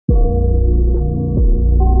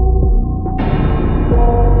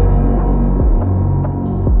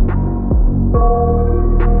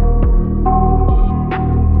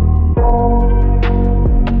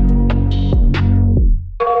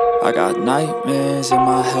nightmares in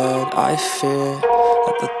my head. I fear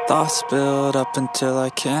that the thoughts build up until I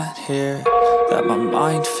can't hear, that my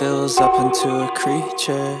mind fills up into a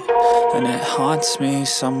creature, and it haunts me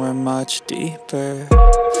somewhere much deeper.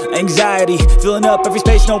 Anxiety, filling up every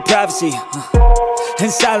space, no privacy.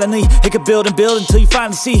 And silently, it could build and build until you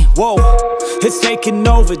finally see, whoa, it's taking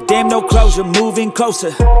over, damn, no closure, moving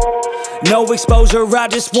closer. No exposure, I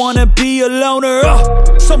just wanna be a loner.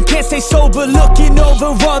 Some can't stay sober, looking over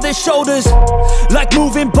all their shoulders, like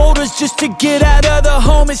moving boulders just to get out of the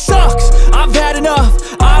home. It sucks, I've had enough,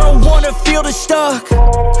 I don't wanna feel the stuck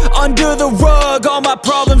under the rug, all my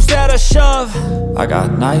problems that I shove. I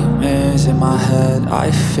got nightmares in my head.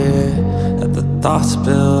 I fear that the thoughts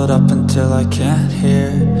build up until I can't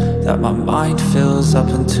hear, that my mind fills up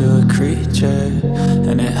into a creature,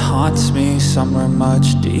 and it haunts me somewhere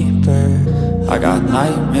much deeper. I got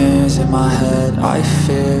nightmares in my head. I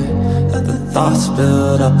fear that the thoughts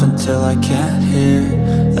build up until I can't hear,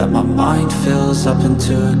 that my mind fills up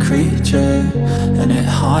into a creature, and it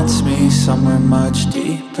haunts me somewhere much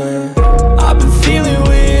deeper. I've been feeling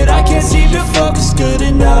weird, I can't seem to focus good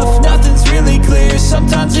enough. Nothing's really clear,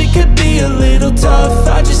 sometimes it could be a little tough.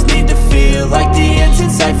 I just need to feel like the end's in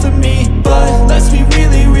sight for me, but let's be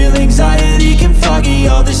really real, anxiety can foggy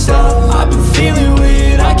all this stuff. I've been feeling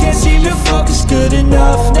weird, I can't seem to focus good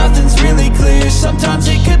enough. Nothing's really clear, sometimes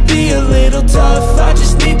it could be a little tough. I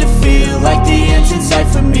just need to feel like the end's in sight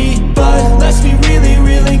for me, but let's be really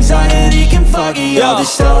real, anxiety can foggy all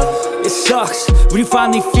this stuff. It sucks when you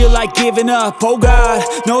finally feel like giving up. Oh God,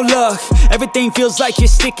 no luck, everything feels like you're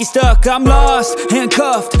sticky stuck. I'm lost,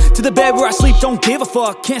 handcuffed to the bed where I sleep, don't give a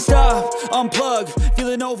fuck. Can't stop, unplug,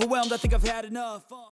 feeling overwhelmed, I think I've had enough.